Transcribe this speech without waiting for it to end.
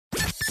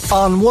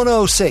On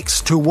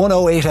 106 to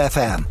 108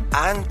 FM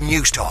and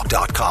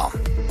newstalk.com.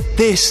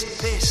 This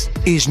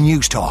is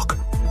Newstalk.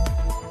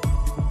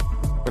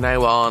 We're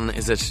now on,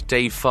 is it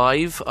day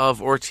 5 of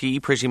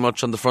RTE, pretty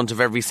much on the front of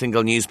every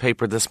single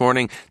newspaper this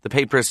morning. The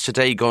papers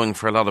today going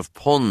for a lot of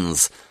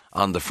puns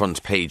on the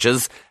front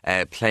pages,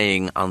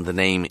 playing on the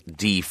name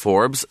D.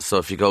 Forbes. So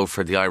if you go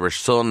for the Irish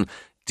Sun,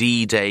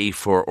 D-Day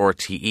for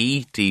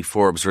RTE. D.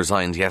 Forbes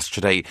resigned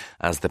yesterday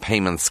as the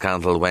payment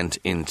scandal went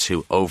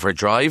into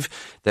overdrive.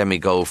 Then we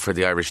go for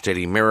the Irish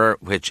Daily Mirror,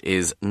 which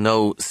is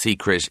No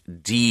Secret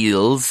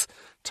Deals.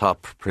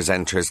 Top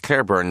presenters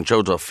Claire Byrne,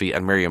 Joe Duffy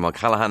and Miriam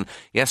O'Callaghan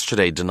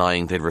yesterday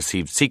denying they'd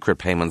received secret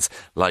payments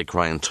like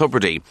Ryan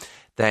Tubridy.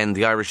 Then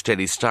the Irish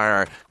Daily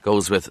Star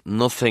goes with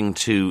Nothing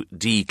to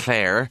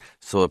Declare,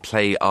 so a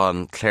play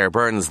on Claire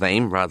Byrne's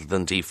name rather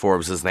than D.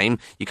 Forbes' name.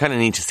 You kind of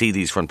need to see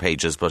these front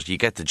pages, but you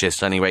get the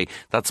gist anyway.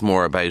 That's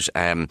more about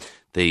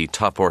the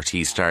top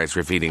RTE stars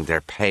revealing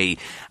their pay.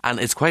 And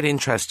it's quite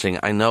interesting.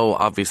 I know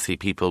obviously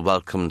people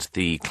welcomed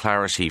the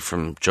clarity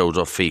from Joe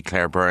Duffy,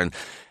 Claire Byrne,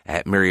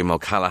 Miriam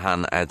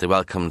O'Callaghan. They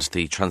welcomed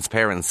the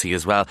transparency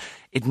as well.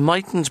 It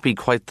mightn't be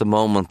quite the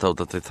moment, though,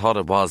 that they thought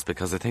it was,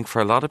 because I think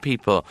for a lot of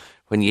people,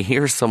 when you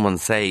hear someone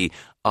say,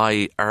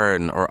 I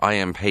earn or I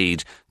am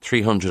paid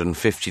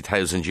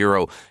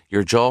 €350,000,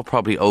 your jaw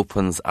probably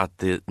opens at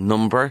the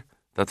number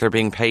that they're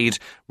being paid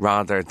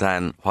rather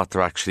than what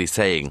they're actually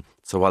saying.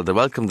 So while they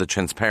welcome the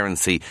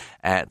transparency,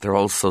 they're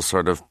also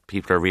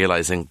people are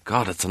realising,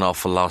 God, it's an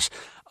awful lot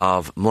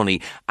of money.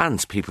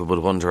 And people would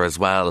wonder as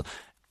well,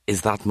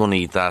 is that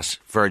money that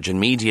Virgin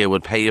Media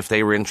would pay if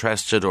they were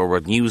interested, or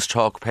would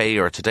Newstalk pay,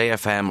 or Today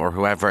FM, or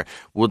whoever?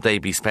 Would they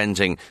be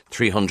spending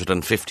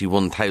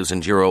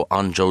 €351,000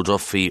 on Joe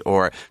Duffy,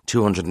 or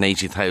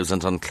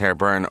 €280,000 on Claire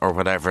Byrne, or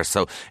whatever?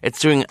 So it's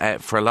doing,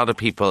 for a lot of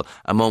people,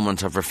 a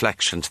moment of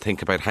reflection to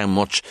think about how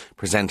much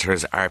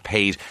presenters are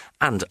paid.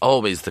 And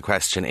always the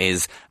question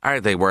is, are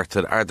they worth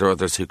it? Are there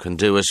others who can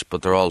do it?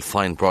 But they're all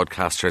fine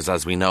broadcasters,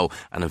 as we know.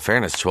 And in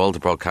fairness to all the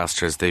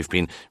broadcasters, they've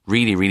been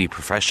really, really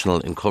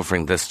professional in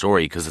covering this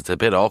story, because it's a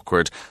bit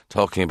awkward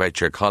talking about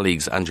your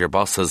colleagues and your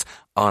bosses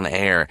on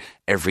air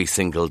every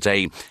single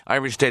day.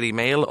 Irish Daily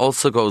Mail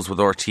also goes with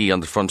RTE on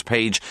the front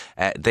page.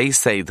 They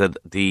say that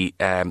the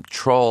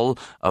trawl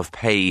of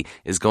pay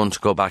is going to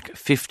go back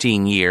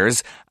 15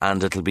 years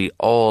and it'll be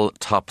all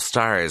top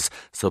stars.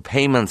 So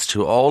payments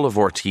to all of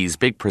RTE's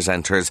big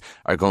presenters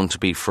are going to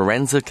be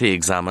forensically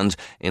examined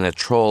in a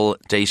trawl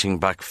dating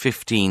back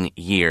 15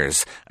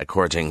 years,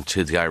 according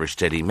to the Irish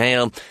Daily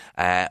Mail.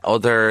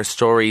 Other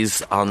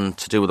stories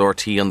to do with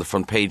RTE on the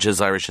front pages.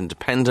 Irish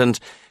Independent: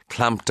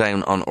 clamp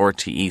down on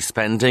RTE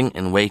spending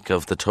in wake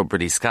of the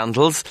Tubridy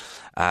scandals.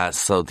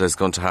 So there's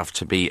going to have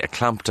to be a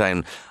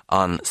clampdown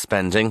on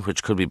spending,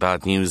 which could be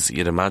bad news,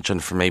 you'd imagine,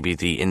 for maybe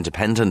the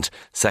independent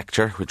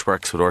sector, which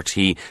works with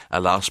RTE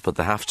a lot, but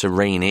they have to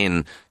rein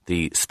in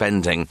the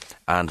spending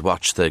and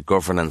watch the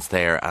governance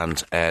there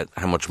and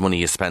how much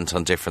money is spent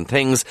on different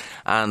things.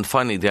 And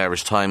finally, the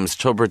Irish Times: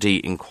 Tubridy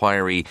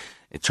inquiries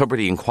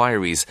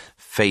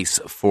face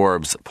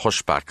Forbes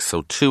pushback.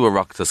 So 2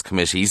 Oireachtas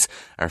committees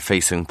are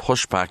facing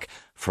pushback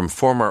from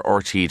former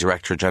RTE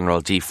Director General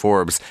D.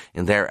 Forbes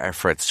in their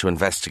efforts to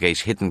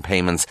investigate hidden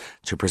payments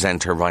to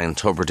presenter Ryan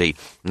Tubridy.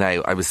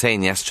 Now, I was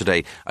saying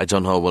yesterday, I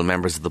don't know, will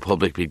members of the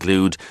public be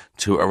glued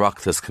to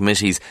Oireachtas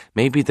committees?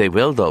 Maybe they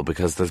will, though,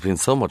 because there's been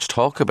so much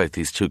talk about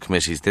these 2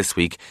 committees this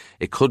week.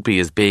 It could be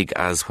as big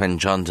as when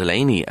John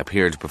Delaney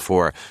appeared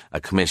before a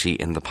committee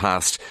in the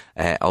past,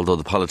 although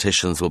the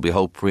politicians will be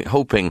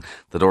hoping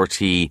that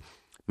RTE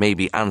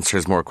maybe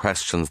answers more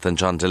questions than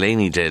John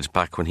Delaney did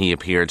back when he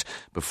appeared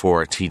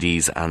before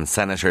TDs and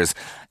senators.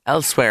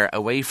 Elsewhere,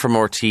 away from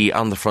RTE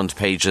on the front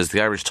pages,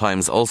 the Irish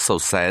Times also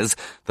says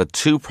that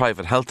 2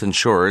 private health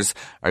insurers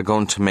are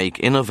going to make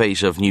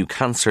innovative new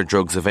cancer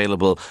drugs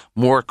available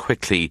more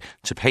quickly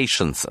to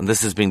patients. And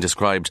this has been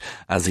described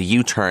as a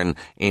U-turn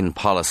in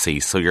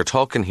policy. So you're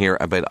talking here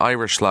about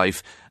Irish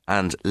Life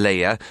and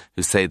Leia,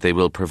 who say they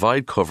will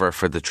provide cover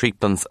for the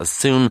treatments as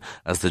soon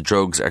as the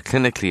drugs are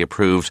clinically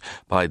approved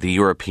by the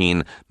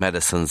European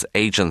Medicines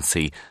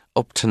Agency.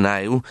 Up to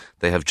now,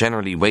 they have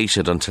generally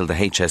waited until the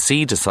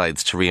HSE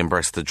decides to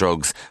reimburse the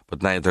drugs,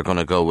 but now they're going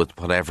to go with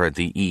whatever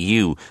the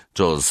EU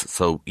does.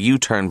 So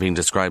U-turn being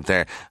described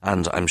there,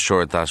 and I'm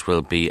sure that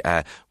will be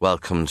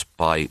welcomed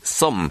by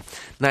some.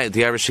 Now,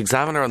 the Irish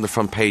Examiner on the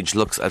front page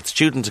looks at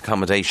student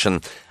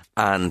accommodation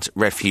and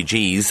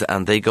refugees,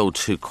 and they go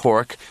to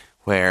Cork,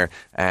 where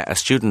a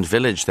student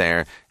village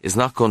there is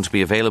not going to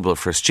be available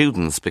for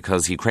students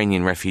because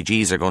Ukrainian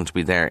refugees are going to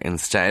be there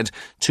instead.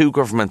 2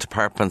 government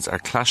departments are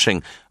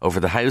clashing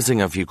over the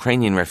housing of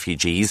Ukrainian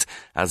refugees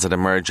as it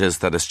emerges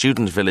that a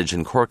student village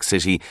in Cork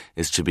City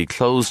is to be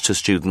closed to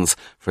students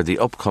for the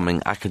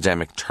upcoming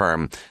academic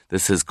term.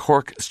 This is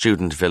Cork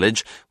Student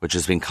Village, which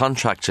has been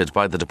contracted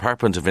by the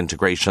Department of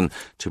Integration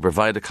to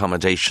provide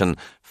accommodation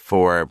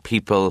for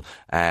people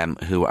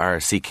who are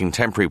seeking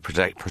temporary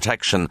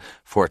protection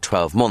for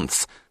 12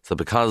 months. So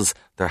because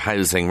they're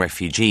housing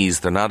refugees.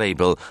 They're not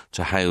able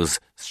to house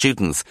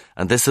students.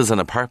 And this is an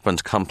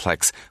apartment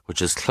complex which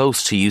is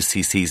close to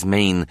UCC's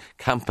main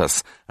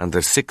campus, and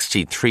there's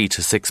 63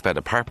 to 6-bed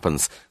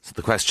apartments. So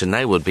the question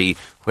now would be,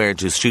 where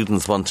do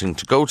students wanting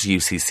to go to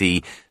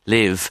UCC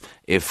live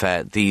if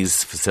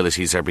these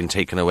facilities are being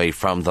taken away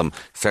from them,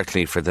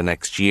 certainly for the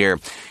next year?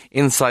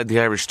 Inside the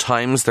Irish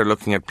Times, they're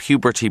looking at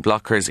puberty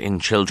blockers in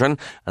children,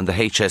 and the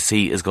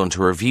HSE is going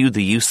to review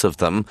the use of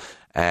them.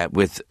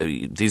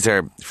 These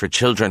are for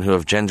children who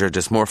have gender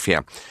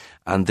dysmorphia.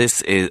 And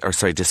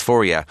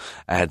dysphoria.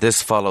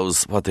 This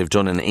follows what they've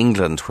done in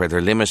England, where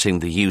they're limiting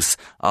the use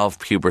of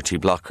puberty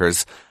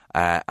blockers.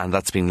 And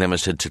that's been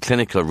limited to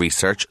clinical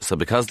research. So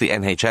because the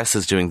NHS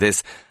is doing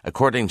this,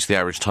 according to the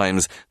Irish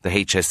Times, the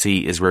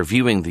HSE is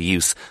reviewing the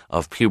use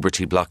of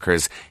puberty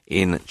blockers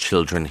in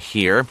children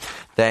here.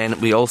 Then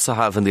we also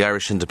have in the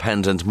Irish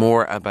Independent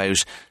more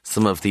about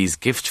some of these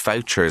gift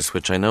vouchers,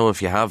 which I know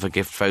if you have a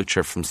gift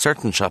voucher from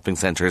certain shopping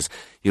centres,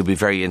 you'll be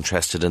very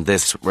interested in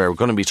this. We're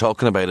going to be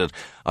talking about it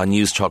on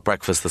News Talk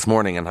Breakfast this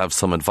morning and have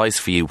some advice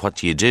for you. What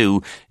do you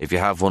do if you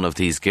have one of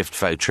these gift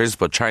vouchers?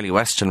 But Charlie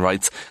Weston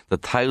writes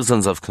that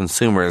thousands of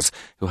consumers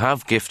who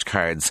have gift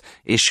cards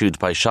issued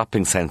by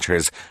shopping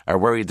centres are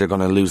worried they're going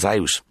to lose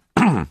out.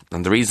 And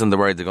the reason they're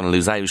worried they're going to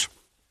lose out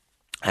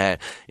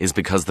is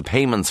because the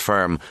payments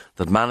firm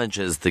that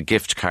manages the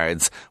gift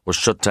cards was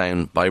shut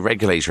down by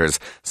regulators.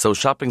 So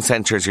shopping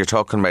centres you're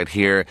talking about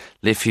here,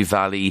 Liffey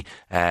Valley,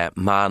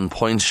 Man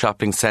Point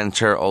Shopping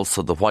Centre,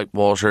 also the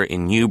Whitewater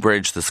in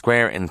Newbridge, the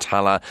Square in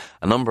Tala,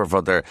 a number of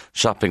other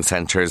shopping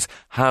centres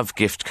have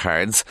gift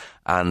cards.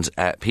 And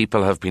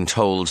people have been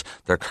told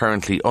they're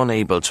currently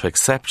unable to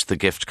accept the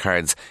gift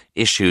cards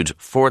issued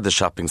for the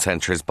shopping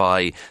centres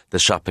by the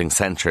shopping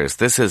centres.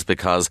 This is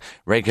because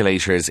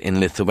regulators in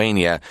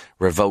Lithuania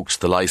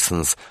revoked the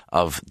licence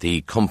of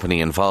the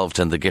company involved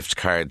in the gift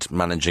card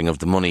managing of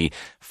the money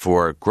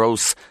for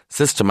gross,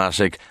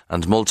 systematic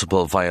and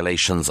multiple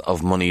violations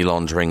of money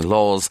laundering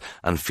laws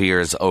and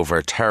fears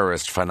over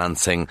terrorist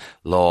financing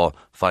law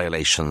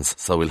violations.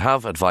 So we'll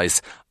have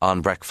advice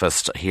on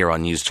breakfast here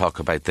on News Talk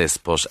about this,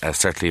 but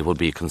certainly it would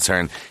be a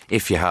concern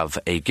if you have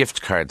a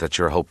gift card that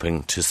you're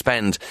hoping to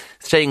spend.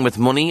 Staying with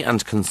money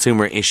and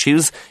consumer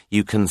issues,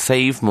 you can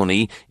save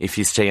money if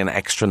you stay an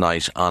extra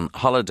night on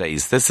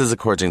holidays. This is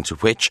according to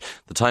Which.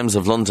 The Times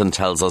of London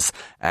tells us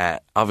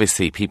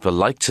obviously people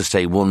like to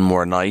stay one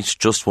more night,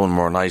 just one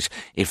more night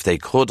if they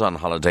could on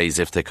holidays,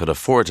 if they could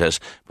afford it.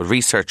 But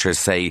researchers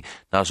say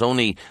not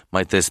only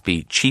might this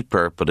be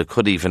cheaper, but it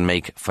could even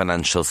make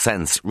financial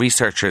sense.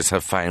 Researchers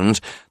have found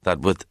that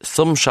with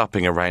some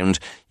shopping around,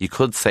 you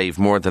could save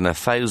more than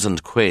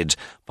 £1,000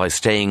 by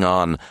staying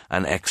on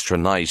an extra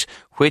night,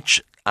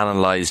 which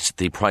analysed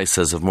the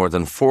prices of more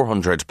than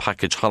 400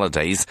 package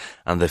holidays,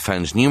 and they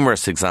found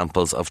numerous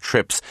examples of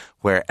trips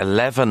where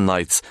 11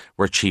 nights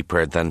were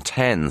cheaper than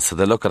 10. So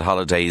they look at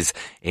holidays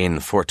in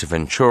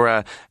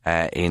Fuerteventura,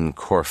 in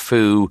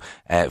Corfu,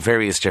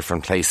 various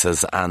different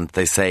places, and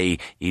they say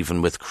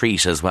even with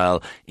Crete as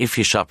well, if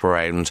you shop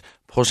around,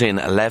 put in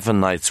 11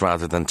 nights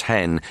rather than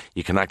 10,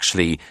 you can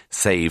actually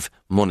save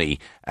money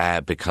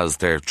because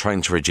they're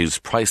trying to reduce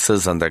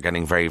prices and they're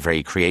getting very,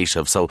 very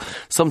creative. So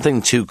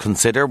something to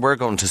consider. We're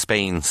going to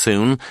Spain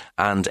soon,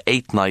 and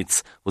 8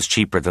 nights was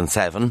cheaper than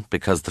 7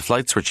 because the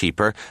flights were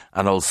cheaper,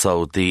 and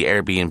also the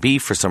Airbnb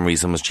for some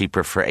reason was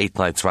cheaper for 8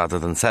 nights rather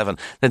than 7.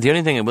 Now the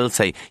only thing I will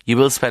say, you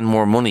will spend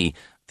more money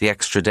the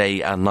extra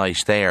day and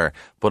night there,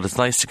 but it's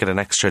nice to get an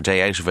extra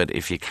day out of it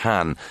if you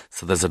can.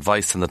 So there's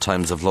advice in the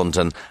Times of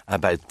London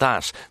about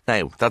that.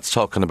 Now, that's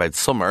talking about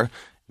summer.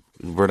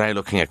 We're now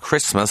looking at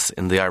Christmas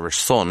in the Irish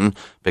Sun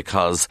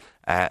because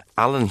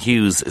Alan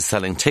Hughes is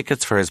selling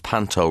tickets for his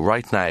panto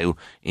right now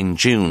in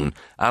June.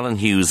 Alan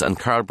Hughes and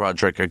Carl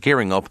Broderick are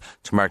gearing up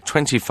to mark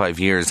 25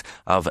 years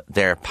of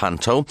their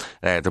panto.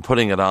 They're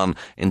putting it on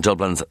in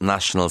Dublin's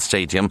National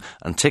Stadium,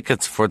 and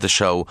tickets for the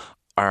show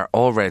are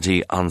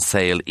already on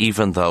sale,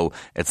 even though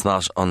it's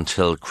not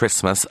until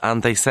Christmas.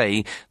 And they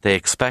say they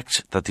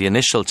expect that the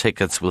initial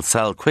tickets will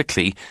sell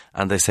quickly,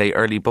 and they say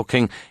early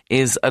booking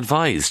is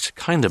advised.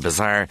 Kind of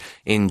bizarre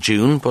in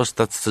June, but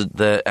that's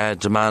the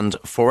demand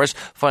for it.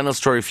 Final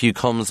story for you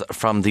comes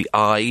from the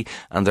Eye,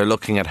 and they're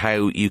looking at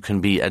how you can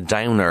be a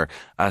downer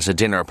at a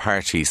dinner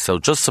party. So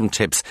just some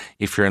tips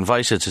if you're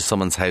invited to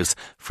someone's house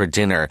for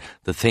dinner,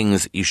 the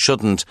things you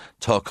shouldn't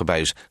talk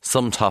about.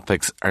 Some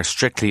topics are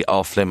strictly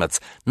off limits.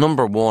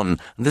 Number one,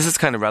 and this is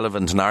kind of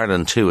relevant in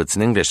Ireland too, it's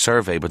an English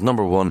survey, but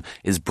number one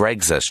is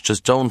Brexit.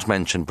 Just don't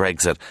mention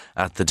Brexit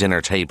at the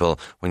dinner table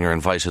when you're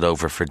invited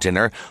over for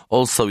dinner.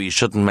 Also, you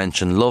shouldn't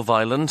mention Love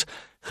Island,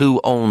 who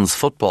owns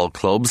football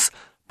clubs,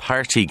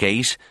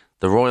 Partygate,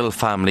 the royal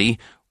family,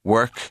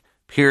 work,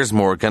 Piers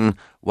Morgan,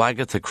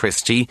 Wagatha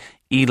Christie,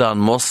 Elon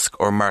Musk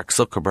or Mark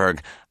Zuckerberg,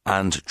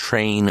 and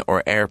train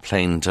or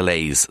airplane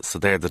delays. So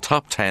they're the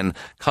top 10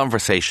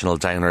 conversational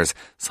downers,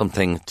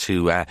 something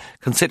to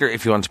consider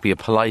if you want to be a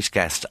polite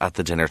guest at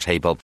the dinner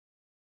table.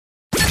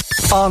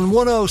 On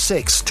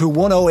 106 to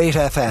 108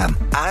 FM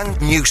and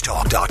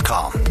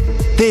newstalk.com.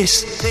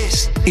 This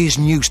is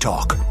News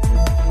Talk.